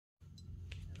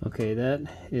Okay, that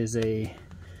is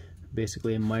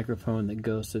basically a microphone that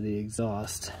goes to the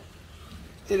exhaust.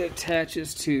 It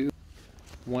attaches to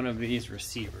one of these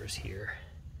receivers here.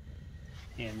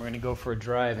 And we're gonna go for a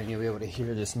drive and you'll be able to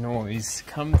hear this noise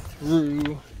come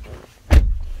through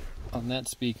on that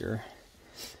speaker.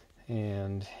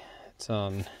 And it's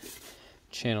on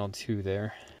channel 2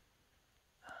 there.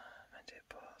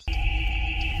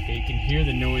 Okay, you can hear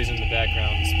the noise in the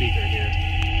background, the speaker here.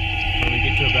 When we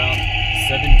get to about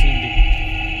 17,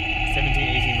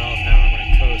 18 miles an hour, I'm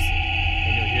going to coast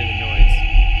and you'll hear the noise.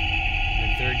 I'm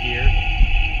in 3rd gear.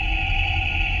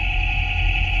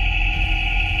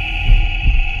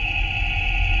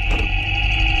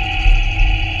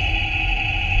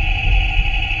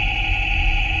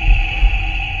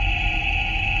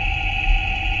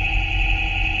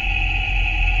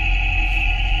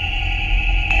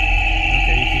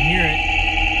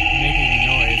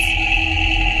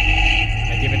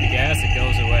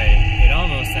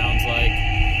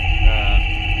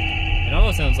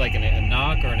 Sounds like a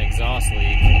knock or an exhaust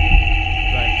leak,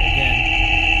 but again,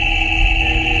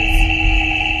 there it is.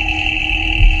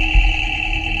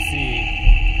 You can see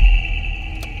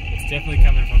it's definitely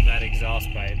coming from that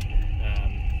exhaust pipe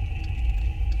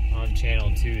on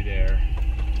channel 2 there.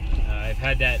 I've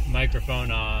had that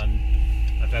microphone on,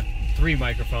 I've had 3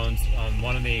 microphones on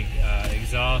one of the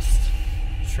exhaust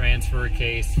transfer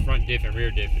case, front diff and rear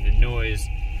diff, and the noise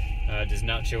does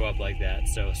not show up like that.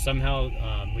 So somehow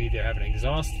we either have an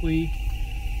exhaust leak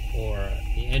or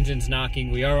the engine's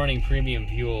knocking. We are running premium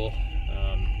fuel.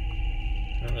 I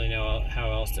don't really know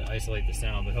how else to isolate the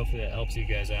sound, but hopefully that helps you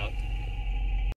guys out.